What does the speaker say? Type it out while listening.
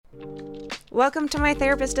Welcome to My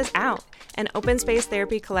Therapist is Out, an open space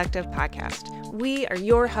therapy collective podcast. We are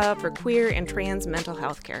your hub for queer and trans mental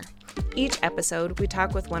health care. Each episode, we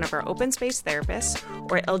talk with one of our open space therapists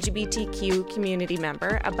or LGBTQ community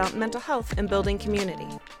member about mental health and building community.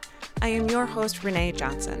 I am your host, Renee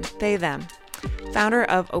Johnson, they, them. Founder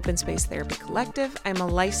of Open Space Therapy Collective, I'm a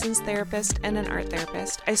licensed therapist and an art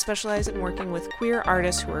therapist. I specialize in working with queer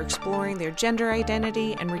artists who are exploring their gender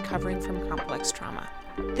identity and recovering from complex trauma.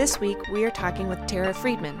 This week, we are talking with Terra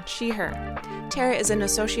Friedman, she, her. Terra is an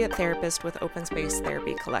associate therapist with Open Space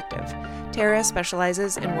Therapy Collective. Terra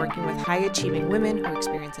specializes in working with high-achieving women who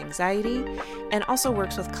experience anxiety and also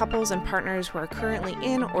works with couples and partners who are currently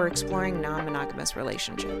in or exploring non-monogamous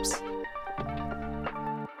relationships.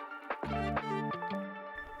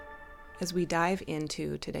 As we dive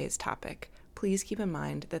into today's topic, please keep in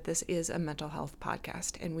mind that this is a mental health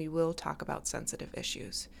podcast and we will talk about sensitive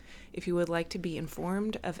issues. If you would like to be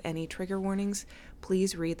informed of any trigger warnings,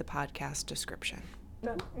 please read the podcast description.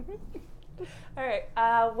 Done. All right.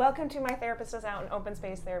 Welcome to My Therapist is Out, an Open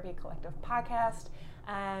Space Therapy Collective podcast.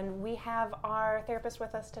 And we have our therapist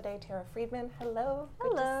with us today, Terra Friedman. Hello.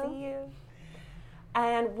 Hello. Good to see you.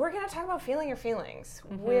 And we're going to talk about feeling your feelings,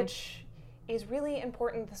 which is really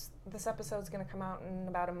important. This episode is going to come out in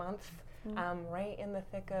about a month, right in the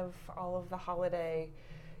thick of all of the holiday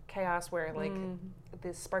chaos where like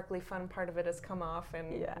the sparkly fun part of it has come off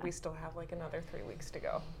and we still have like another 3 weeks to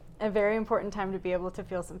go. A very important time to be able to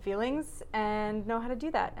feel some feelings and know how to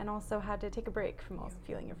do that, and also how to take a break from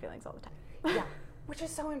feeling your feelings all the time. Yeah, which is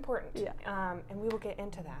so important. Yeah. And we will get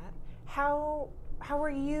into that. How are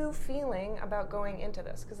you feeling about going into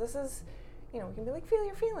this? Because this is, we can be like, feel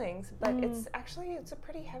your feelings, but it's a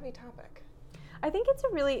pretty heavy topic. I think it's a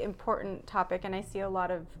really important topic, and I see a lot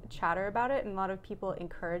of chatter about it and a lot of people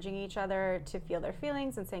encouraging each other to feel their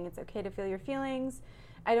feelings and saying it's okay to feel your feelings.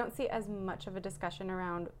 I don't see as much of a discussion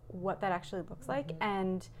around what that actually looks like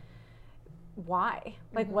and why.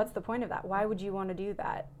 Like, what's the point of that? Why would you want to do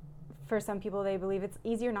that? For some people, they believe it's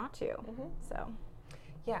easier not to. So,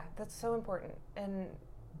 yeah, that's so important. And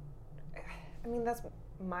I mean, that's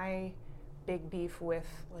my big beef with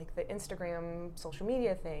like the Instagram social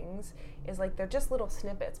media things is like they're just little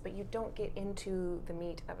snippets, but you don't get into the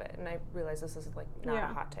meat of it. And I realize this is like not a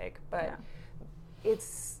hot take, but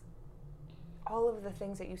it's all of the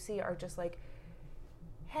things that you see are just like,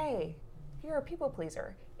 hey, you're a people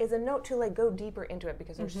pleaser, is a note to like go deeper into it,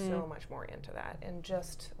 because there's so much more into that. And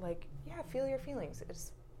just like, feel your feelings.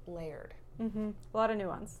 It's layered. A lot of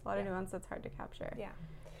nuance. A lot of nuance that's hard to capture. Yeah.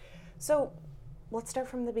 So let's start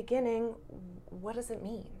from the beginning. What does it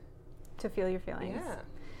mean to feel your feelings?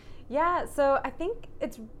 Yeah. So I think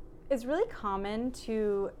it's really common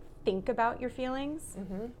to think about your feelings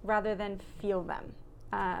rather than feel them.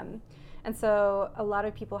 And so a lot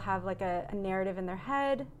of people have like a narrative in their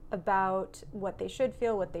head about what they should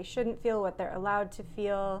feel, what they shouldn't feel, what they're allowed to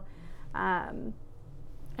feel, and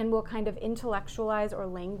will kind of intellectualize or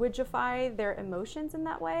languageify their emotions in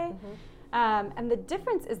that way. And the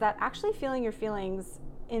difference is that actually feeling your feelings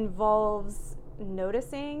involves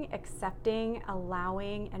noticing, accepting,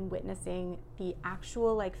 allowing, and witnessing the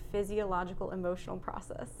actual like physiological emotional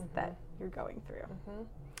process that you're going through.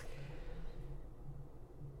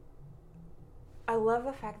 I love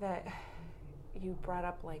the fact that you brought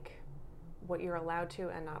up like what you're allowed to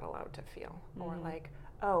and not allowed to feel, or like,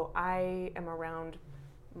 oh, I am around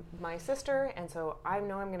my sister, and so I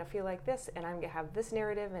know I'm going to feel like this, and I'm going to have this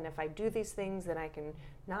narrative, and if I do these things, then I can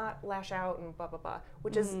not lash out and blah, blah, blah,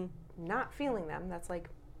 which is not feeling them. That's like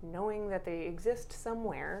knowing that they exist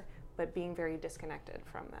somewhere, but being very disconnected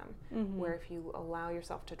from them, where if you allow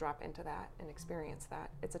yourself to drop into that and experience that,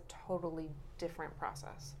 it's a totally different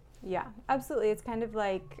process. Yeah, absolutely. It's kind of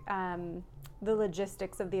like the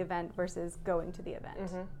logistics of the event versus going to the event.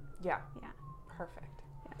 Yeah. Perfect.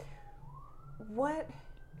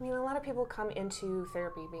 A lot of people come into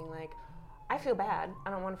therapy being like, I feel bad, I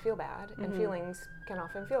don't want to feel bad, and feelings can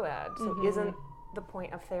often feel bad. So isn't the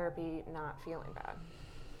point of therapy not feeling bad?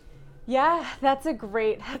 Yeah, that's a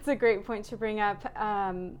great point to bring up.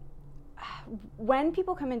 When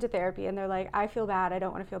people come into therapy and they're like, I feel bad, I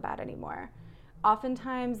don't want to feel bad anymore,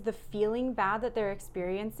 oftentimes the feeling bad that they're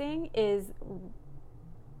experiencing is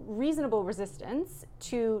reasonable resistance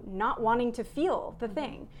to not wanting to feel the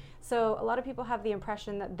thing. So a lot of people have the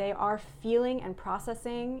impression that they are feeling and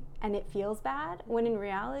processing and it feels bad, when in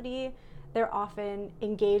reality they're often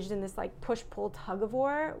engaged in this like push-pull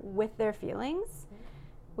tug-of-war with their feelings,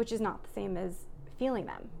 which is not the same as feeling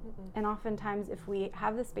them. And oftentimes if we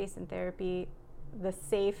have the space in therapy, the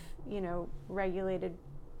safe, regulated,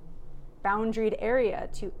 boundaried area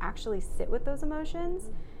to actually sit with those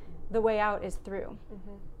emotions, the way out is through.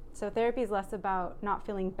 So therapy is less about not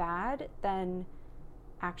feeling bad than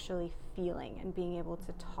actually feeling and being able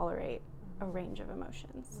to tolerate a range of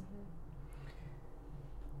emotions.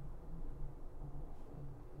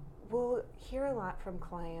 We'll hear a lot from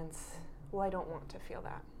clients, well, I don't want to feel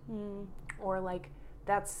that. Or like,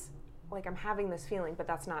 that's, like, I'm having this feeling, but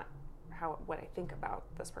that's not what I think about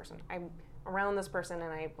this person. I'm around this person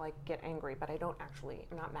and I like get angry, but I'm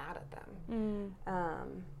not mad at them.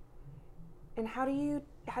 And how do you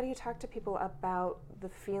talk to people about the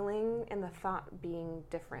feeling and the thought being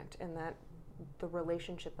different, and that the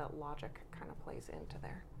relationship that logic kind of plays into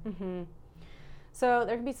there? So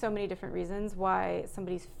there can be so many different reasons why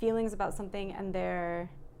somebody's feelings about something and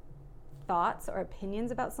their thoughts or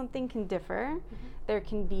opinions about something can differ. There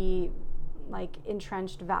can be like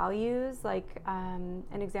entrenched values, like an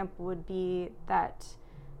example would be that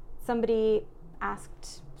somebody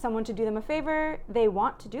asked someone to do them a favor, they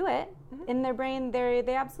want to do it. In their brain,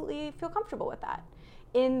 they absolutely feel comfortable with that.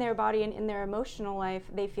 In their body and in their emotional life,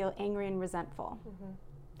 they feel angry and resentful.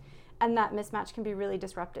 And that mismatch can be really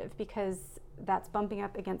disruptive because that's bumping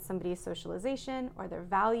up against somebody's socialization or their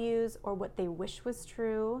values or what they wish was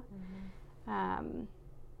true. And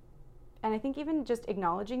I think even just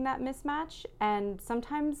acknowledging that mismatch, and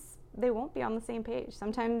sometimes they won't be on the same page.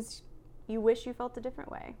 Sometimes you wish you felt a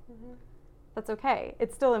different way. That's okay.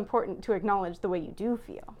 It's still important to acknowledge the way you do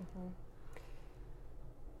feel.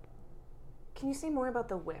 Can you say more about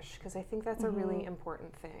the wish? Because I think that's a really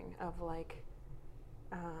important thing of like,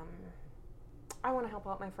 I want to help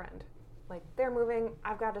out my friend. Like, they're moving,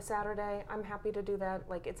 I've got a Saturday, I'm happy to do that.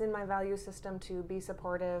 Like, it's in my value system to be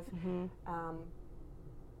supportive,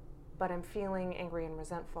 but I'm feeling angry and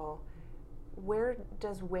resentful. Where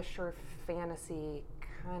does wish or fantasy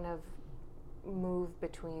kind of move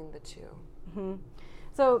between the two?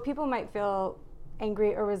 So people might feel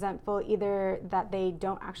angry or resentful either that they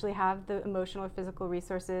don't actually have the emotional or physical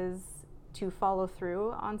resources to follow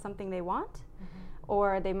through on something they want,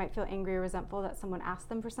 or they might feel angry or resentful that someone asked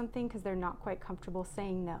them for something because they're not quite comfortable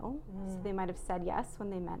saying no. So they might have said yes when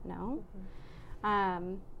they meant no.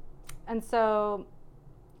 And so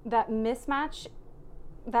that mismatch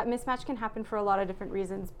can happen for a lot of different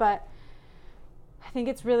reasons, but I think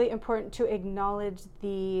it's really important to acknowledge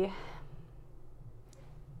the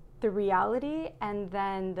reality and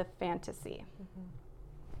then the fantasy.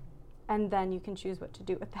 And then you can choose what to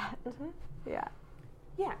do with that.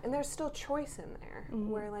 Yeah, and there's still choice in there,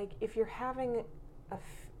 where like if you're having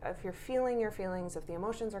if you're feeling your feelings, if the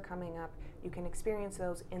emotions are coming up, you can experience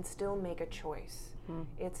those and still make a choice.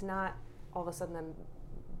 It's not all of a sudden then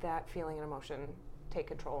that feeling and emotion take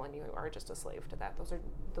control and you are just a slave to that.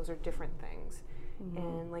 Those are different things.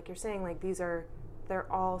 And like you're saying, like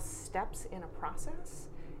they're all steps in a process.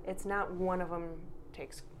 It's not one of them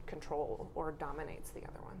takes control or dominates the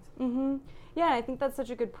other ones. Yeah, I think that's such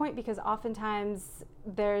a good point, because oftentimes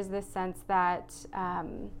there's this sense that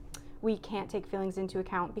we can't take feelings into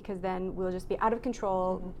account because then we'll just be out of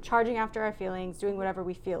control, charging after our feelings, doing whatever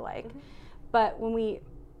we feel like. But when we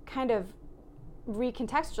kind of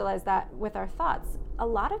recontextualize that with our thoughts, a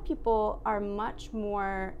lot of people are much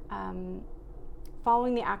more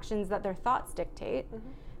following the actions that their thoughts dictate.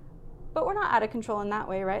 But we're not out of control in that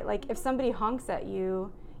way, right? Like if somebody honks at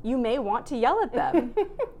you, you may want to yell at them.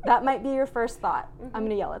 That might be your first thought. I'm going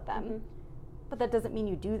to yell at them. But that doesn't mean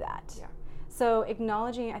you do that. So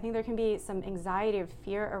acknowledging, I think there can be some anxiety or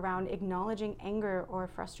fear around acknowledging anger or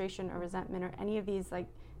frustration or resentment or any of these like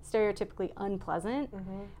stereotypically unpleasant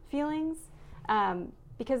feelings,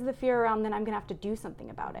 because of the fear around then I'm going to have to do something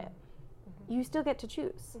about it. You still get to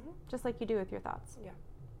choose, just like you do with your thoughts.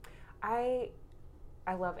 I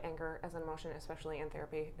love anger as an emotion, especially in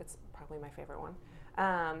therapy. It's probably my favorite one.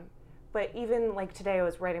 But even like today, I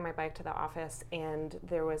was riding my bike to the office and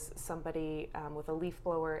there was somebody with a leaf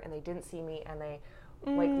blower and they didn't see me and they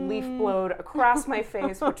like leaf blowed across my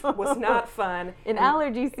face, which was not fun. In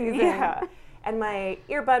allergy season. Yeah. And my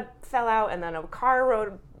earbud fell out and then a car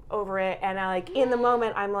rode over it. And I like, in the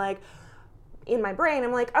moment, I'm like, in my brain,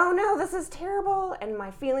 I'm like, oh no, this is terrible. And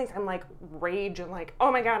my feelings, I'm like rage and like,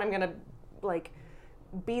 oh my God, I'm going to like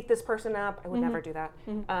beat this person up. I would never do that.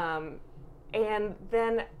 And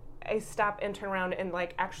then I stop and turn around and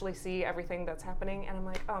like actually see everything that's happening. And I'm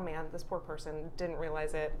like, oh man, this poor person didn't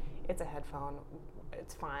realize it. It's a headphone.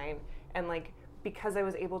 It's fine. And like, because I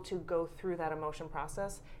was able to go through that emotion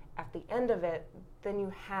process, at the end of it, then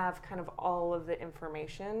you have kind of all of the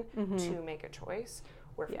information to make a choice.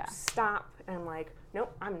 Where if you stop and I'm like,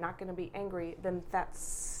 nope, I'm not going to be angry, then that's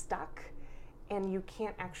stuck. And you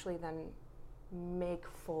can't actually then make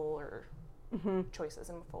fuller choices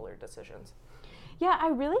and fuller decisions. Yeah, I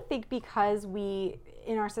really think because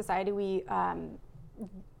in our society, we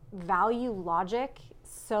value logic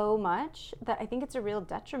so much that I think it's a real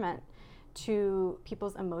detriment to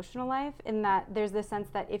people's emotional life, in that there's this sense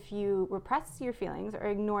that if you repress your feelings or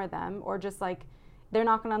ignore them, or just like they're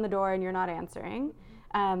knocking on the door and you're not answering,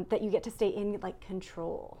 that you get to stay in like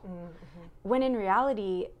control. When in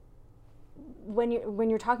reality, when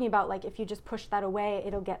you're talking about like if you just push that away,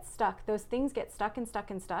 it'll get stuck. Those things get stuck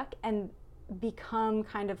and become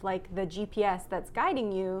kind of like the GPS that's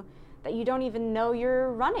guiding you, that you don't even know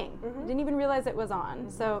you're running. You didn't even realize it was on.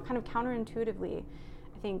 So kind of counterintuitively,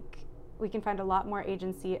 I think we can find a lot more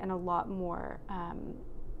agency and a lot more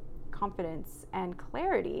confidence and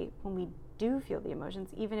clarity when we do feel the emotions,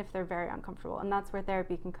 even if they're very uncomfortable. And that's where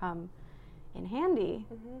therapy can come in handy,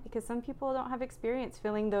 because some people don't have experience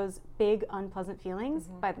feeling those big unpleasant feelings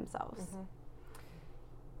by themselves.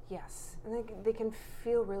 Yes, and they can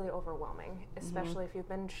feel really overwhelming, especially if you've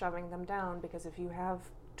been shoving them down, because if you have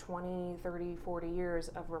 20, 30, 40 years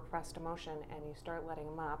of repressed emotion and you start letting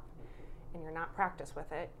them up and you're not practiced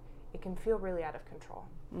with it, it can feel really out of control.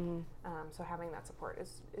 So having that support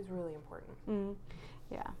is really important.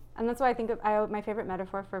 Yeah, and that's why I think my favorite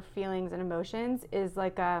metaphor for feelings and emotions is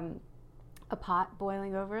like a pot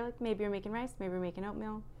boiling over. Like maybe you're making rice, maybe you're making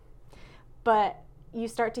oatmeal, but you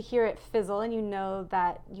start to hear it fizzle and you know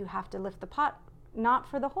that you have to lift the pot, not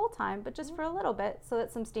for the whole time, but just for a little bit, so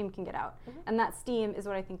that some steam can get out. And that steam is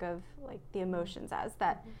what I think of like the emotions as,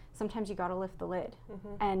 that sometimes you gotta lift the lid,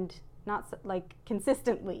 and not like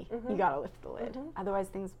consistently you gotta lift the lid, otherwise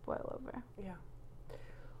things boil over. Yeah.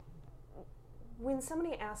 When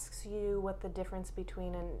somebody asks you what the difference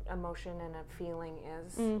between an emotion and a feeling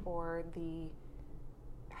is, or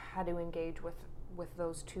how to engage with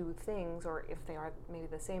those two things, or if they are maybe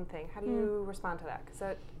the same thing, how do you respond to that?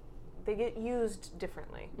 Because they get used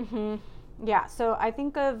differently. Yeah, so I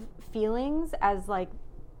think of feelings as like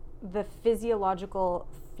the physiological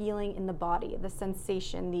feeling in the body, the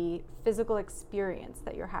sensation, the physical experience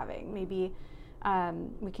that you're having. Maybe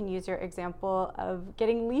we can use your example of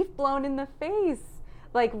getting leaf blown in the face.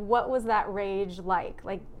 Like, what was that rage like?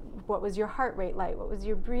 Like, what was your heart rate like? What was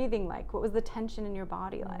your breathing like? What was the tension in your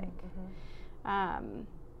body like?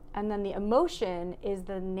 And then the emotion is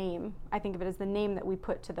the name. I think of it as the name that we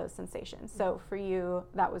put to those sensations. So for you,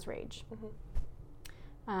 that was rage.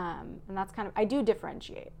 And that's kind of, I do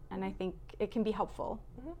differentiate, and I think it can be helpful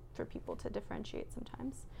for people to differentiate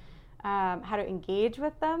sometimes. How to engage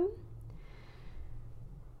with them.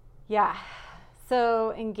 Yeah,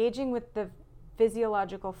 so engaging with the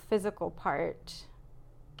physical part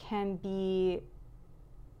can be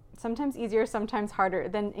sometimes easier, sometimes harder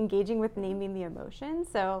than engaging with naming the emotion.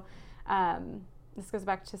 So this goes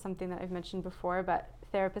back to something that I've mentioned before, but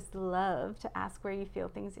therapists love to ask where you feel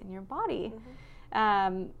things in your body.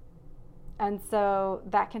 And so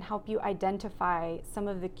that can help you identify some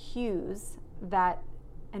of the cues that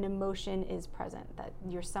an emotion is present, that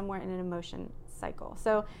you're somewhere in an emotion cycle.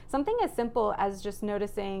 So something as simple as just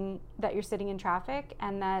noticing that you're sitting in traffic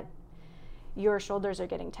and that your shoulders are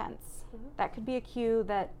getting tense. That could be a cue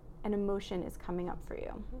that an emotion is coming up for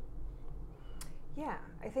you. Yeah,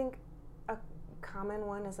 I think a common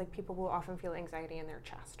one is like people will often feel anxiety in their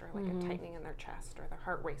chest, or like a tightening in their chest, or their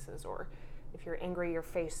heart races, or if you're angry, your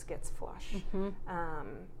face gets flushed.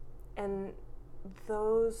 And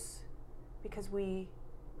those, because we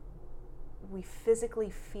physically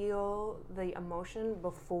feel the emotion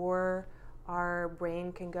before our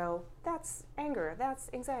brain can go, that's anger, that's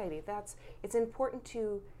anxiety, it's important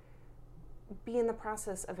to be in the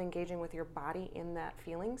process of engaging with your body in that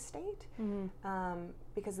feeling state,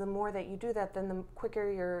 because the more that you do that, then the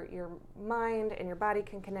quicker your mind and your body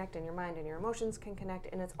can connect, and your mind and your emotions can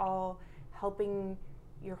connect, and it's all helping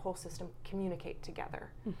your whole system communicate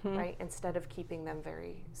together, right? Instead of keeping them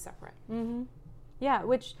very separate. Yeah,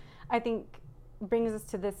 which I think brings us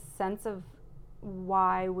to this sense of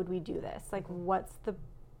why would we do this? Like, what's the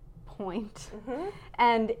point?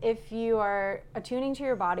 And if you are attuning to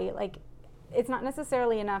your body, like, it's not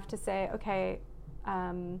necessarily enough to say, okay,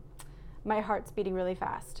 my heart's beating really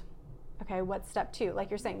fast. Okay, what's step 2?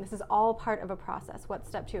 Like you're saying, this is all part of a process. What's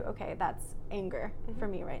step 2? Okay, that's anger for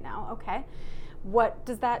me right now. Okay, what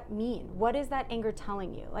does that mean? What is that anger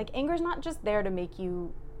telling you? Like, anger's not just there to make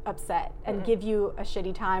you upset and give you a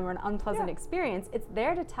shitty time or an unpleasant experience. It's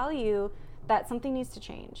there to tell you that something needs to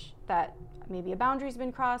change, that maybe a boundary's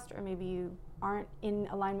been crossed, or maybe you aren't in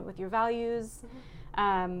alignment with your values.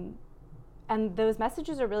 And those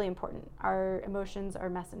messages are really important. Our emotions are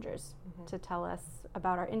messengers to tell us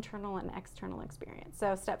about our internal and external experience.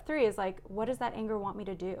 So step 3 is like, what does that anger want me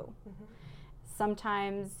to do?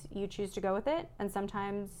 Sometimes you choose to go with it, and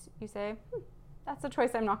sometimes you say, that's a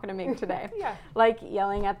choice I'm not going to make today. Yeah. Like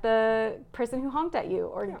yelling at the person who honked at you,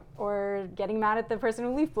 or getting mad at the person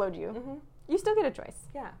who leaf blowed you. Mm-hmm. You still get a choice.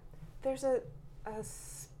 Yeah. There's a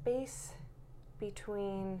space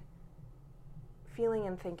between feeling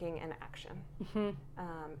and thinking and action. Mm-hmm.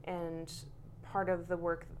 And part of the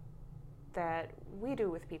work that we do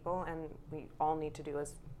with people, and we all need to do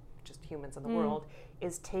as just humans in the world,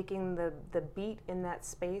 is taking the beat in that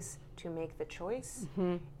space to make the choice,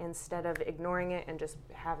 instead of ignoring it and just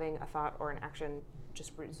having a thought or an action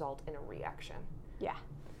just result in a reaction. Yeah.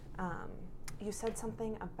 You said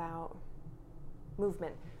something about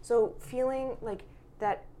movement. So feeling like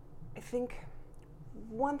that, I think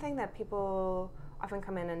one thing that people often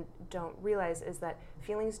come in and don't realize is that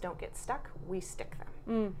feelings don't get stuck, we stick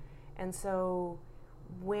them. And so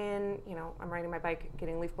when, I'm riding my bike,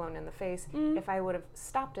 getting leaf blown in the face, if I would have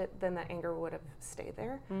stopped it, then that anger would have stayed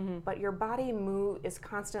there. But your body is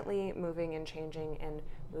constantly moving and changing and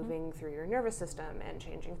moving through your nervous system and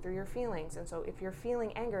changing through your feelings. And so if you're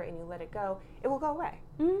feeling anger and you let it go, it will go away.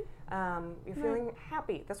 You're feeling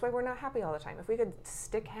happy. That's why we're not happy all the time. If we could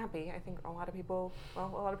stick happy, I think a lot of people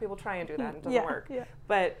try and do that and it doesn't work. Yeah.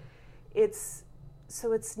 But it's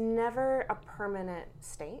never a permanent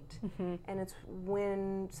state, and it's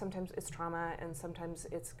when sometimes it's trauma and sometimes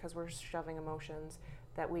it's because we're shoving emotions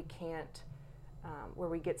that we can't, where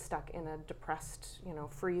we get stuck in a depressed,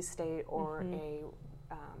 freeze state or a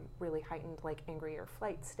really heightened like angry or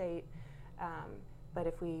flight state. But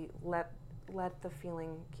if we let the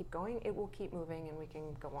feeling keep going, it will keep moving and we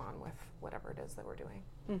can go on with whatever it is that we're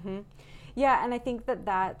doing. Yeah, and I think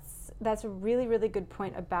that's a really, really good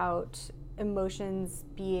point about emotions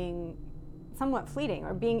being somewhat fleeting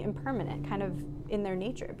or being impermanent kind of in their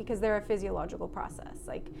nature, because they're a physiological process.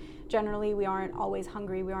 Like generally we aren't always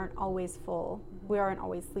hungry, we aren't always full, we aren't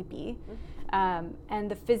always sleepy. And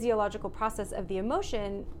the physiological process of the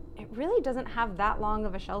emotion, it really doesn't have that long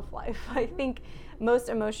of a shelf life. I think most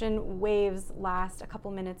emotion waves last a couple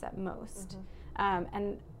minutes at most.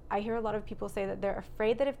 And I hear a lot of people say that they're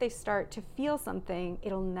afraid that if they start to feel something,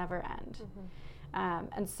 it'll never end.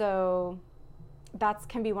 And so that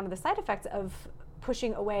can be one of the side effects of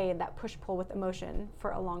pushing away that push-pull with emotion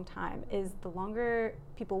for a long time, is the longer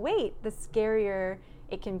people wait, the scarier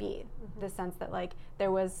it can be. The sense that like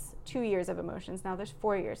there was 2 years of emotions, now there's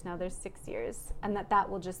 4 years, now there's 6 years, and that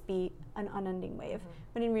will just be an unending wave.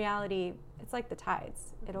 When in reality, it's like the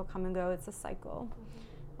tides. It'll come and go, it's a cycle.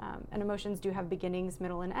 And emotions do have beginnings,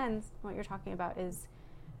 middle, and ends. What you're talking about is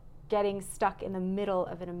getting stuck in the middle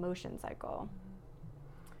of an emotion cycle.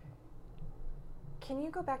 Can you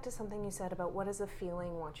go back to something you said about what does a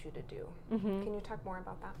feeling want you to do? Can you talk more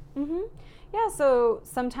about that? Yeah, so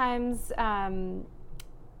sometimes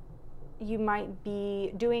you might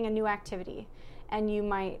be doing a new activity and you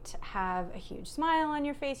might have a huge smile on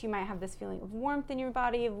your face, you might have this feeling of warmth in your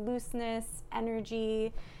body, of looseness,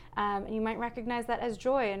 energy, and you might recognize that as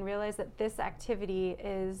joy and realize that this activity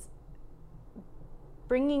is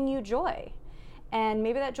bringing you joy. And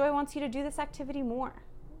maybe that joy wants you to do this activity more.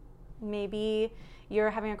 Maybe you're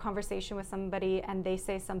having a conversation with somebody and they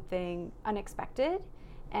say something unexpected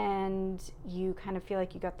and you kind of feel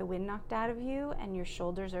like you got the wind knocked out of you and your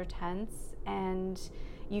shoulders are tense and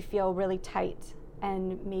you feel really tight,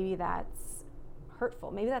 and maybe that's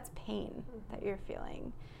hurtful, maybe that's pain that you're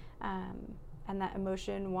feeling, and that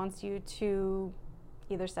emotion wants you to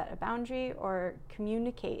either set a boundary or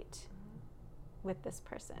communicate with this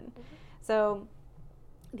person. So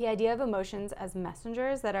the idea of emotions as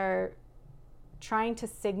messengers that are trying to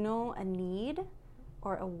signal a need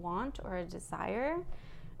or a want or a desire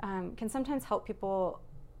can sometimes help people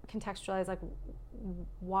contextualize like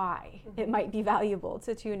why it might be valuable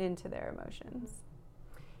to tune into their emotions.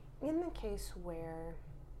 In the case where,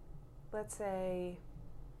 let's say,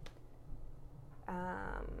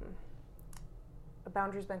 a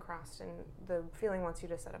boundary's been crossed and the feeling wants you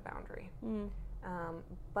to set a boundary,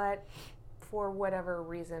 but for whatever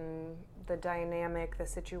reason, the dynamic, the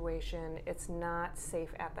situation, it's not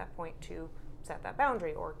safe at that point to set that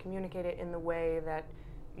boundary or communicate it in the way that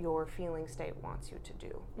your feeling state wants you to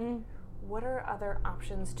do. What are other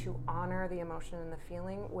options to honor the emotion and the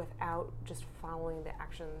feeling without just following the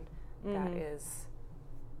action that is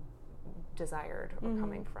desired or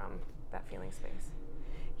coming from that feeling space?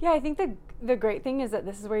 Yeah, I think the great thing is that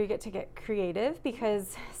this is where you get to get creative,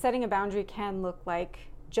 because setting a boundary can look like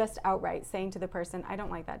just outright saying to the person, I don't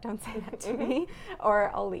like that, don't say that to me, or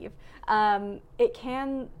I'll leave. It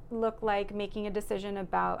can look like making a decision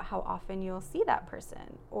about how often you'll see that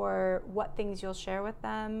person, or what things you'll share with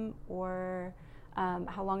them, or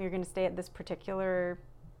how long you're going to stay at this particular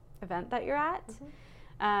event that you're at.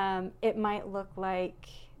 It might look like,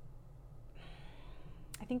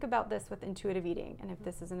 I think about this with intuitive eating, and if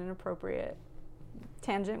this isn't an appropriate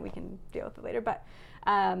tangent, we can deal with it later, but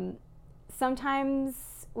sometimes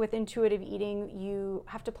with intuitive eating, you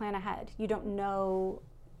have to plan ahead. You don't know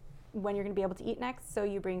when you're going to be able to eat next, so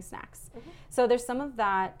you bring snacks. So there's some of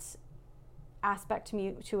that aspect to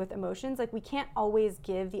me too with emotions. Like, we can't always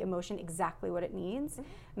give the emotion exactly what it needs.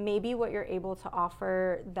 Maybe what you're able to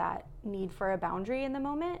offer that need for a boundary in the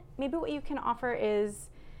moment, maybe what you can offer is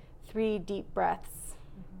 3 deep breaths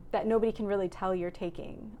that nobody can really tell you're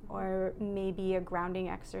taking, or maybe a grounding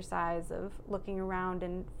exercise of looking around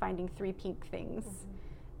and finding 3 pink things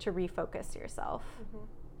to refocus yourself.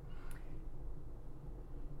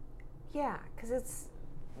 Yeah, because it's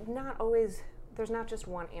not always, there's not just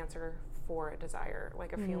one answer for a desire,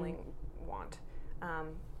 like a feeling want.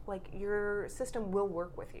 Like, your system will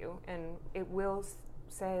work with you, and it will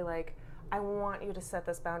say, like, I want you to set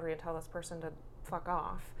this boundary and tell this person to fuck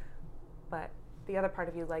off, but the other part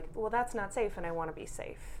of you, like, well, that's not safe, and I want to be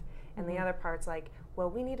safe. And the other part's like, well,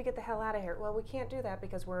 we need to get the hell out of here. Well, we can't do that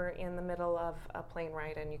because we're in the middle of a plane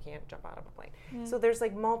ride and you can't jump out of a plane. So there's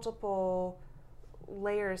like multiple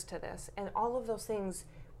layers to this, and all of those things,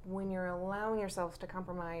 when you're allowing yourselves to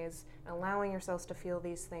compromise, allowing yourselves to feel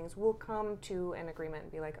these things, will come to an agreement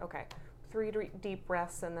and be like, okay, 3 deep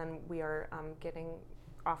breaths, and then we are getting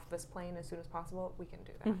off this plane as soon as possible. We can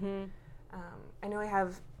do that. I know I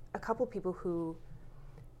have a couple people who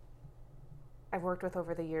I've worked with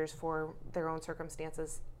over the years for their own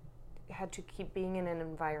circumstances had to keep being in an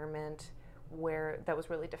environment where that was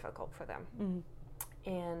really difficult for them.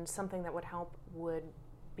 And something that would help would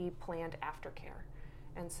be planned aftercare.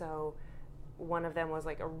 And so one of them was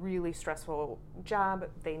like a really stressful job.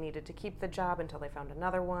 They needed to keep the job until they found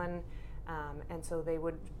another one. And so they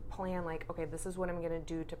would plan, like, okay, this is what I'm going to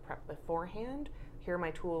do to prep beforehand. Here are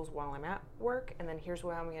my tools while I'm at work, and then here's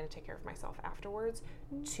what I'm going to take care of myself afterwards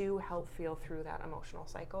to help feel through that emotional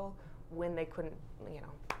cycle when they couldn't,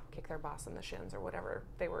 kick their boss in the shins or whatever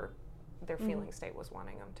their feeling state was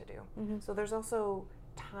wanting them to do. So there's also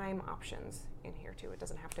time options in here too. It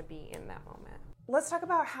doesn't have to be in that moment. Let's talk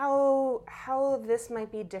about how this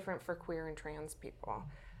might be different for queer and trans people,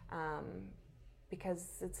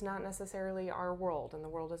 because it's not necessarily our world, and the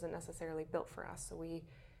world isn't necessarily built for us, so we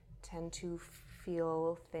tend to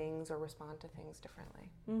feel things or respond to things differently.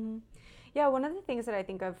 Yeah, one of the things that I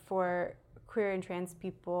think of for queer and trans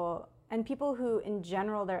people, and people who in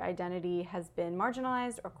general their identity has been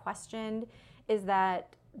marginalized or questioned, is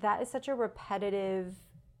that is such a repetitive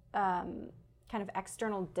kind of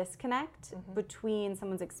external disconnect between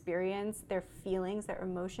someone's experience, their feelings, their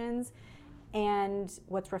emotions, and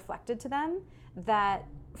what's reflected to them, that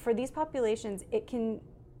for these populations it can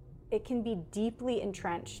be deeply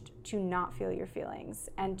entrenched to not feel your feelings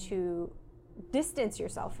and to distance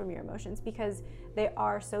yourself from your emotions, because they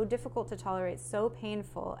are so difficult to tolerate, so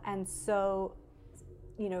painful, and so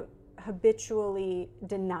habitually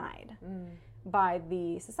denied by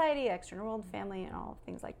the society, external world, family, and all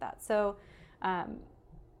things like that. So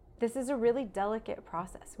this is a really delicate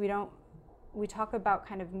process. We talk about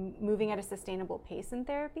kind of moving at a sustainable pace in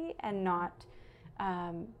therapy and not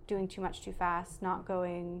doing too much too fast, not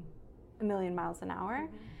going a million miles an hour.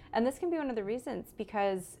 And this can be one of the reasons,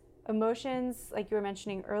 because emotions, like you were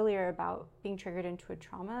mentioning earlier about being triggered into a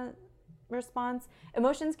trauma response,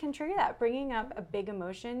 emotions can trigger that. Bringing up a big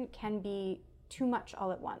emotion can be too much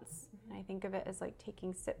all at once. And I think of it as like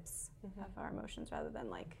taking sips of our emotions rather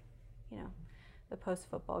than like, the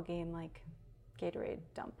post-football game, like Gatorade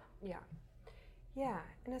dump. Yeah,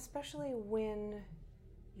 and especially when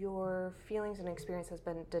your feelings and experience has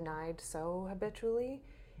been denied so habitually,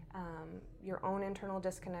 your own internal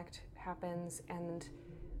disconnect happens, and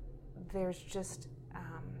there's just,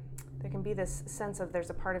 there can be this sense of there's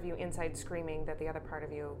a part of you inside screaming that the other part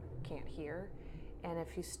of you can't hear. And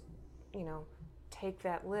if you, take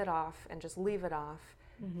that lid off and just leave it off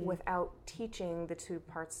without teaching the two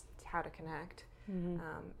parts how to connect,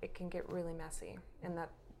 it can get really messy. And that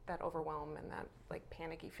overwhelm and that like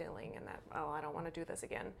panicky feeling and that, oh, I don't want to do this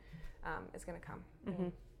again, is going to come.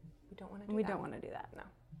 We don't want to do that. We don't want to do that. No.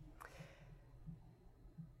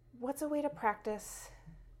 What's a way to practice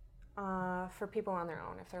for people on their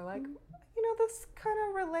own if they're like, this kind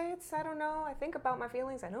of relates, I don't know, I think about my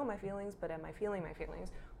feelings, I know my feelings, but am I feeling my feelings?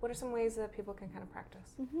 What are some ways that people can kind of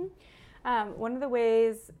practice? One of the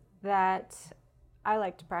ways that I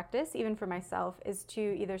like to practice, even for myself, is to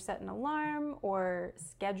either set an alarm or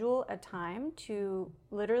schedule a time to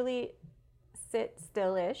literally sit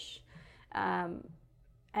still-ish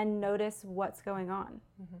and notice what's going on.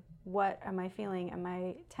 What am I feeling? Am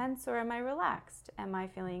I tense or am I relaxed? Am I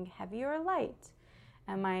feeling heavy or light?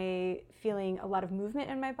 Am I feeling a lot of movement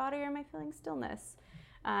in my body or am I feeling stillness?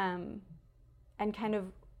 And kind of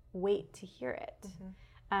wait to hear it.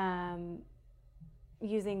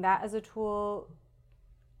 Using that as a tool,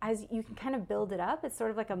 as you can kind of build it up. It's sort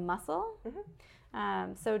of like a muscle.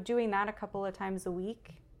 So doing that a couple of times a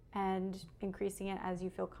week and increasing it as you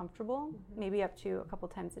feel comfortable, maybe up to a couple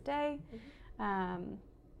times a day.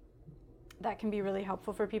 That can be really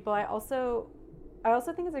helpful for people. I also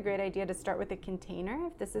think it's a great idea to start with a container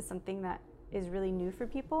if this is something that is really new for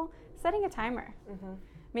people. Setting a timer,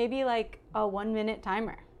 maybe like a 1-minute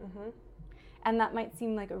timer. And that might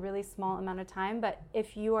seem like a really small amount of time, but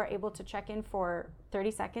if you are able to check in for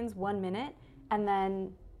 30 seconds, 1 minute, and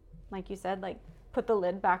then, like you said, like put the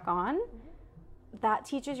lid back on, that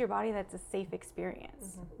teaches your body that's a safe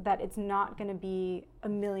experience, that it's not going to be a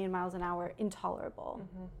million miles an hour intolerable.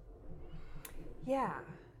 Yeah,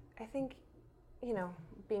 I think, you know,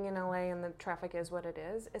 being in LA and the traffic is what it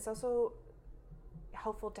is, it's also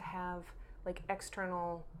helpful to have like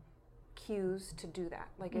external cues to do that.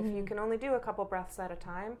 Like if you can only do a couple breaths at a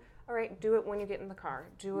time, all right, do it when you get in the car,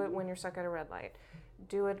 do it when you're stuck at a red light,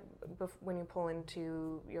 do it when you pull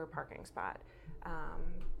into your parking spot,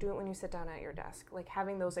 do it when you sit down at your desk. Like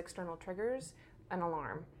having those external triggers, an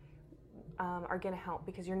alarm, are going to help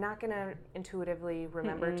because you're not going to intuitively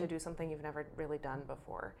remember to do something you've never really done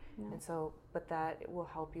before. And so, but that it will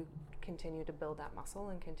help you continue to build that muscle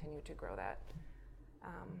and continue to grow that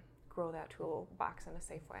toolbox in a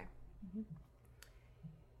safe way.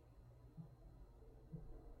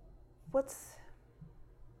 What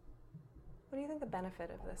do you think the benefit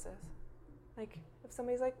of this is? Like, if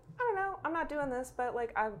somebody's like, I don't know, I'm not doing this, but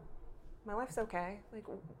like, my life's okay. Like,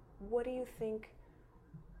 what do you think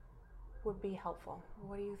would be helpful?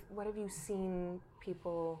 What have you seen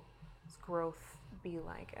people's growth be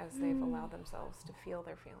like as they've allowed themselves to feel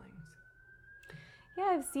their feelings? Yeah,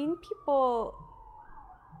 I've seen people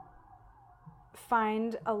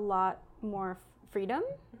find a lot more freedom,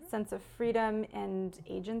 sense of freedom and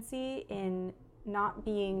agency in not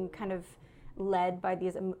being kind of led by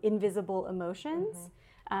these invisible emotions.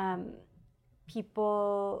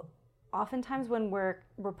 People, oftentimes when we're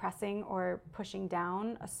repressing or pushing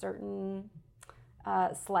down a certain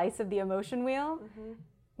slice of the emotion wheel,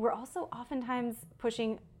 we're also oftentimes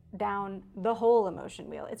pushing down the whole emotion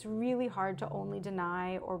wheel. It's really hard to only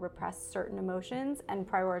deny or repress certain emotions and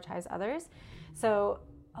prioritize others. So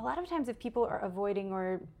a lot of times if people are avoiding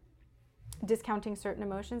or discounting certain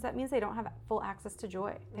emotions, that means they don't have full access to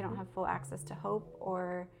joy. They don't have full access to hope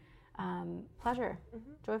or pleasure,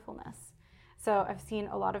 joyfulness. So I've seen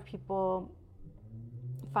a lot of people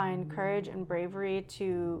find courage and bravery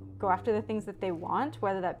to go after the things that they want,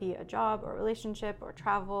 whether that be a job or a relationship or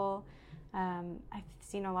travel. I've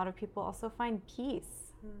seen a lot of people also find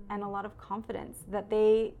peace and a lot of confidence that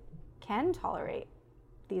they can tolerate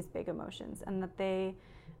these big emotions and that they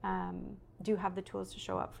do have the tools to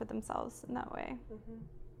show up for themselves in that way.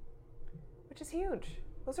 Which is huge.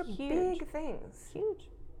 Those are Huge. big things. Huge.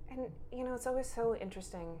 And, you know, it's always so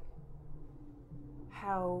interesting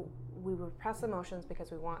how we repress emotions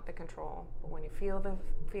because we want the control. But when you feel the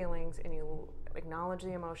feelings and you acknowledge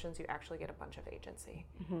the emotions, you actually get a bunch of agency.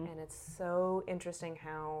 And it's so interesting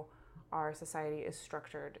how our society is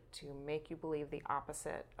structured to make you believe the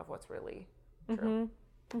opposite of what's really true.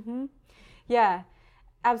 Yeah,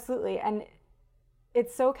 absolutely. And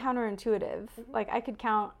it's so counterintuitive. Like I couldn't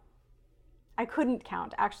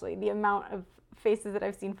count actually the amount of faces that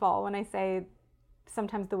I've seen fall when I say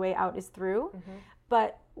sometimes the way out is through.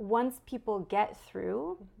 But once people get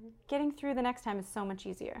through, getting through the next time is so much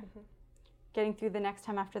easier. Getting through the next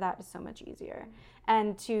time after that is so much easier.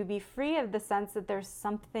 And to be free of the sense that there's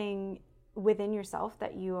something within yourself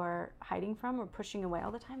that you are hiding from or pushing away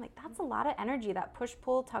all the time, like that's a lot of energy. That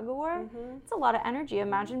push-pull tug-of-war, it's a lot of energy.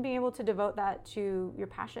 Imagine being able to devote that to your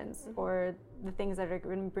passions or the things that are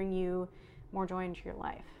going to bring you more joy into your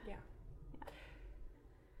life. Yeah.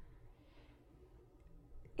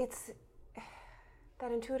 It's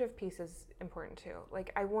that intuitive piece is important too.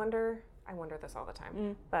 Like I wonder this all the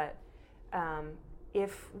time, but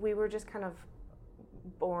if we were just kind of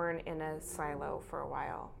born in a silo for a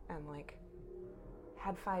while and like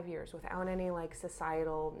had 5 years without any like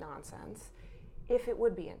societal nonsense, if it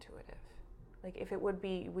would be intuitive, like if it would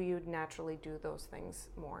be, we would naturally do those things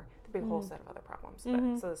more. There'd be a whole set of other problems,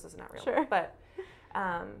 but so this is not real. Sure. But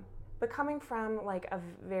coming from like a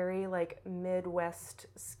very like Midwest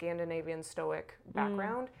Scandinavian stoic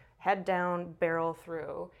background, head down, barrel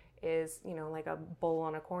through, is, like a bull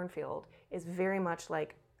on a cornfield, is very much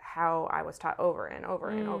like how I was taught over and over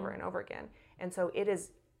and over and over again. And so it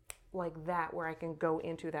is like that where I can go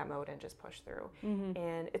into that mode and just push through.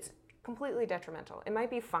 And it's completely detrimental. It might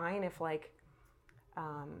be fine if like,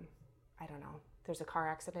 I don't know, there's a car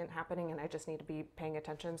accident happening and I just need to be paying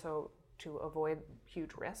attention to avoid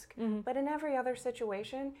huge risk. But in every other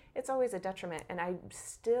situation, it's always a detriment. And I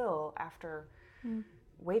still, after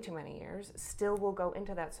way too many years, still will go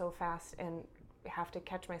into that so fast and have to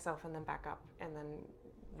catch myself and then back up and then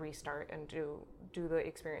restart and do the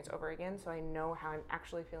experience over again, so I know how I'm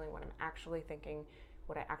actually feeling, what I'm actually thinking,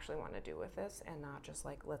 what I actually want to do with this, and not just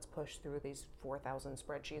like, let's push through these 4,000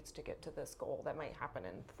 spreadsheets to get to this goal that might happen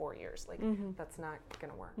in 4 years. Like, that's not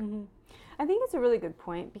going to work. I think it's a really good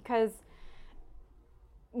point, because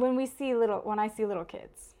when I see little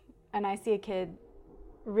kids and I see a kid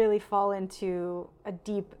really fall into a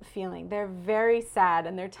deep feeling, they're very sad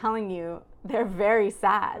and they're telling you they're very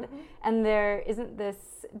sad, and there isn't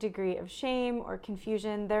this degree of shame or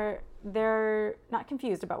confusion. They're not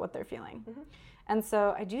confused about what they're feeling. And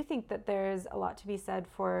so I do think that there's a lot to be said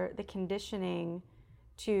for the conditioning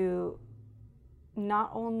to not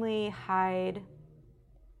only hide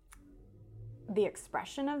the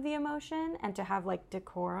expression of the emotion and to have like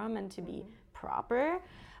decorum and to be proper,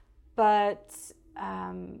 but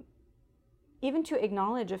even to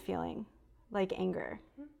acknowledge a feeling like anger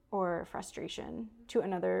or frustration to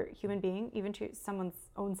another human being, even to someone's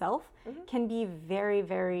own self, can be very,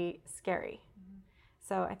 very scary.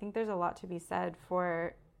 So I think there's a lot to be said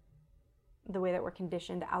for the way that we're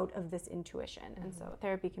conditioned out of this intuition. And so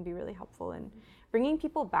therapy can be really helpful in bringing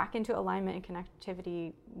people back into alignment and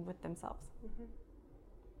connectivity with themselves.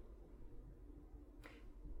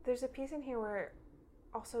 There's a piece in here where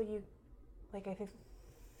also I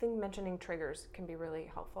think mentioning triggers can be really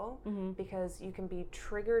helpful, because you can be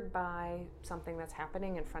triggered by something that's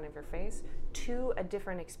happening in front of your face to a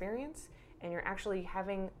different experience, and you're actually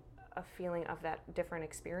having a feeling of that different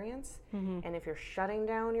experience. And if you're shutting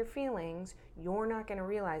down your feelings, you're not going to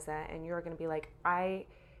realize that, and you're going to be like, I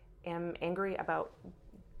am angry about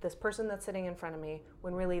this person that's sitting in front of me,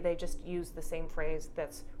 when really they just use the same phrase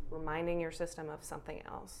that's reminding your system of something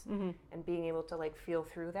else. And being able to like feel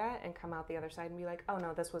through that and come out the other side and be like, oh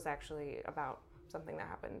no, this was actually about something that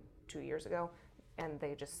happened 2 years ago, and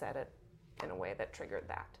they just said it in a way that triggered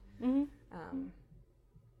that.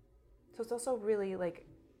 So it's also really like,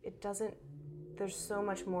 there's so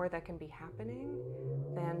much more that can be happening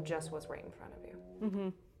than just what's right in front of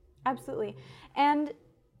you. Absolutely. And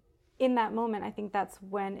in that moment, I think that's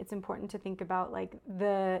when it's important to think about, like,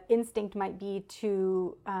 the instinct might be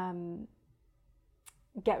to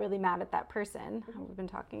get really mad at that person who we've been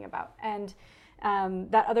talking about. And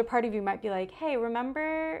that other part of you might be like, hey,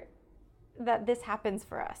 remember that this happens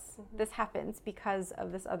for us. This happens because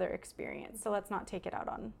of this other experience. So let's not take it out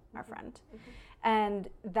on our friend. And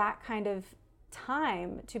that kind of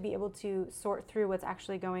time to be able to sort through what's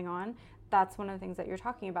actually going on, that's one of the things that you're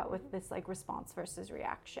talking about with this like response versus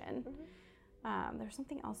reaction. There's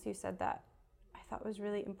something else you said that I thought was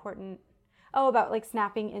really important. Oh, about like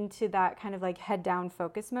snapping into that kind of like head down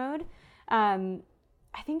focus mode.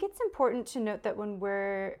 I think it's important to note that when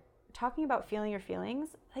we're talking about feeling your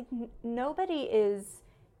feelings, like nobody is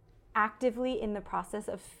actively in the process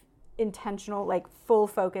of intentional, like full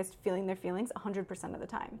focused feeling their feelings 100% of the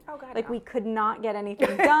time. Oh God, like no. we could not get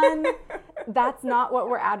anything done. That's not what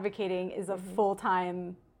we're advocating, is a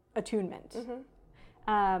full-time attunement.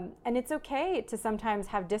 And it's okay to sometimes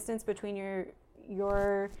have distance between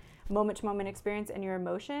your moment-to-moment experience and your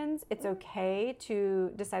emotions. It's okay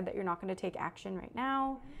to decide that you're not going to take action right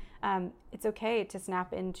now. It's okay to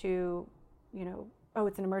snap into, oh,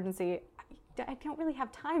 it's an emergency. I don't really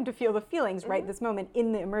have time to feel the feelings right this moment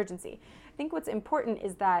in the emergency. I think what's important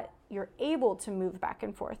is that you're able to move back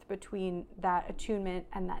and forth between that attunement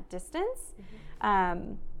and that distance,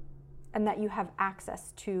 and that you have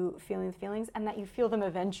access to feeling the feelings and that you feel them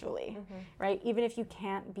eventually, right? Even if you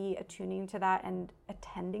can't be attuning to that and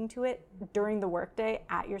attending to it during the workday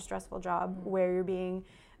at your stressful job where you're being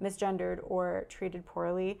misgendered or treated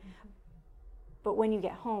poorly. But when you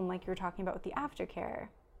get home, like you're talking about with the aftercare,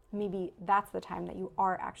 maybe that's the time that you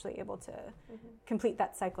are actually able to complete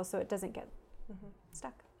that cycle so it doesn't get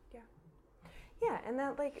stuck. Yeah, and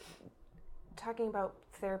that, like, talking about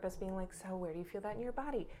therapists being like, so where do you feel that in your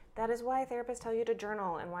body? That is why therapists tell you to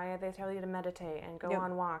journal and why they tell you to meditate and go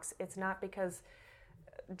on walks. It's not because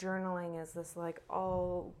journaling is this, like,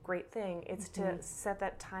 all great thing. It's to set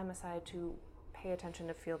that time aside to pay attention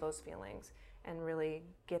to feel those feelings and really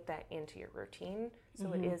get that into your routine.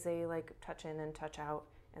 So it is a, like, touch in and touch out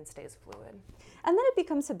stays fluid. And then it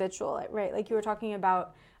becomes habitual, right? Like you were talking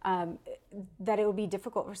about that it would be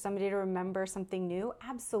difficult for somebody to remember something new.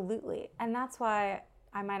 Absolutely. And that's why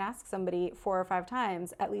I might ask somebody 4 or 5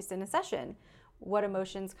 times, at least in a session, what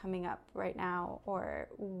emotion's coming up right now, or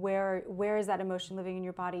where is that emotion living in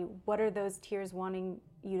your body? What are those tears wanting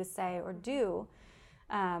you to say or do?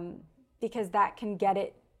 Because that can get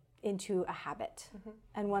it into a habit.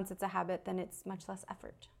 And once it's a habit, then it's much less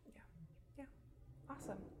effort. Yeah.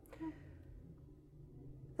 Awesome.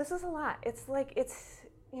 This is a lot. It's like,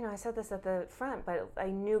 I said this at the front, but I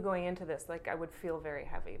knew going into this, like I would feel very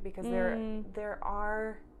heavy because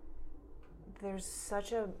there's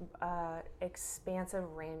such a expansive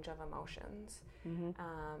range of emotions,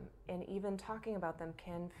 and even talking about them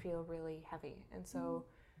can feel really heavy. And so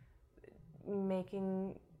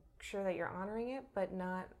making sure that you're honoring it, but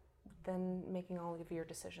not then making all of your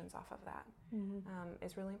decisions off of that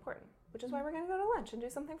is really important, which is why we're going to go to lunch and do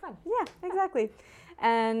something fun. Yeah, exactly.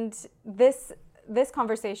 And this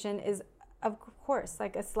conversation is, of course,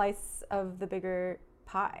 like a slice of the bigger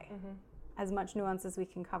pie. As much nuance as we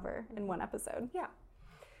can cover in one episode. Yeah.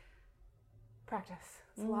 Practice.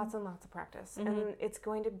 It's lots and lots of practice. And it's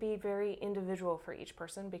going to be very individual for each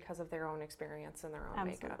person because of their own experience and their own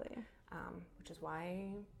makeup. Which is why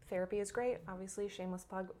therapy is great. Obviously, shameless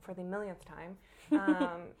plug for the millionth time.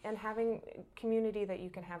 And having community that you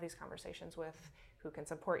can have these conversations with, who can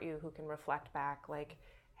support you, who can reflect back, like,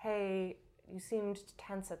 hey, you seemed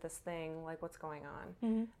tense at this thing, like what's going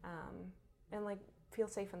on? And like, feel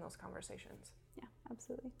safe in those conversations. Yeah,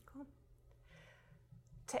 absolutely. Cool.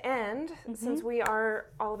 To end, since we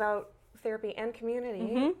are all about therapy and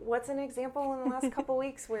community, what's an example in the last couple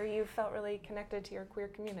weeks where you felt really connected to your queer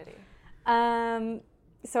community?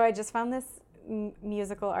 So I just found this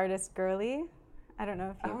musical artist, Girly. I don't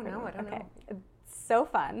know if you've heard of it. I don't know. It's so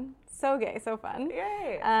fun. So gay, so fun.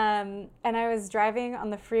 Yay! And I was driving on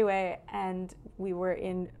the freeway and we were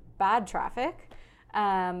in bad traffic.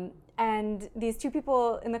 And these 2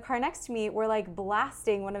 people in the car next to me were like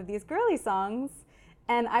blasting one of these girly songs,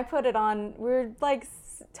 and I put it on. We were like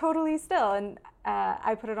totally still, and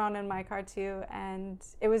I put it on in my car too, and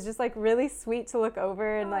it was just like really sweet to look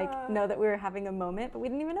over and like know that we were having a moment, but we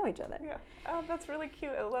didn't even know each other. Yeah. Oh, that's really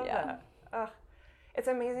cute. I love that. It's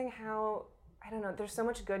amazing how, I don't know, there's so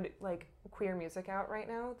much good like queer music out right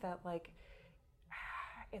now that like,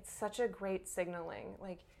 it's such a great signaling,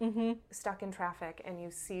 like stuck in traffic and you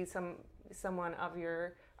see someone of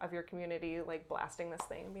your community like blasting this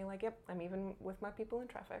thing and being like, yep, I'm even with my people in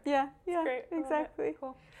traffic. Yeah, great. Exactly.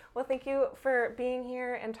 Cool. Well, thank you for being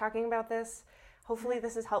here and talking about this. Hopefully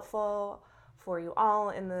this is helpful for you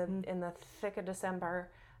all in the thick of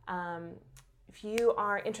December. If you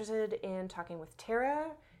are interested in talking with Terra,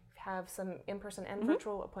 we have some in-person and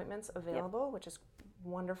virtual appointments available, which is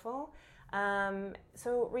wonderful.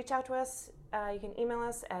 So reach out to us. You can email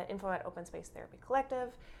us at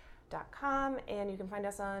info@openspacetherapycollective.com, and you can find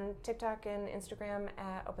us on TikTok and Instagram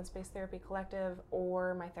at Open Space Therapy Collective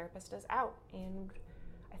or My Therapist Is Out. And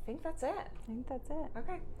I think that's it.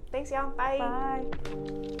 Okay. Thanks, y'all. Bye. Bye.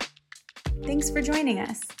 Thanks for joining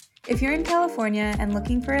us. If you're in California and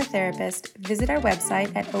looking for a therapist, visit our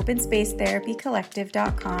website at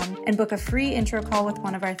openspacetherapycollective.com and book a free intro call with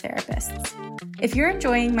one of our therapists. If you're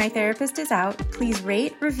enjoying My Therapist Is Out, please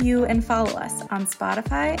rate, review, and follow us on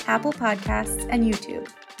Spotify, Apple Podcasts, and YouTube.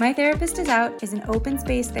 My Therapist Is Out is an Open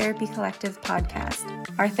Space Therapy Collective podcast.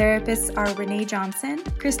 Our therapists are Renee Johnson,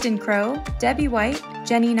 Kristen Crow, Debbie White,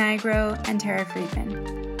 Jenny Nigro, and Terra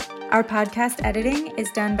Friedman. Our podcast editing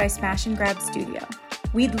is done by Smash and Grab Studio.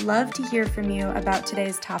 We'd love to hear from you about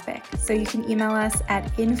today's topic, so you can email us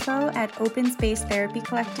at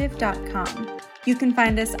info@openspacetherapycollective.com. You can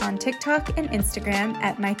find us on TikTok and Instagram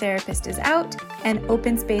at My Therapist Is Out and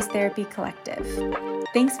Open Space Therapy Collective.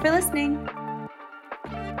 Thanks for listening.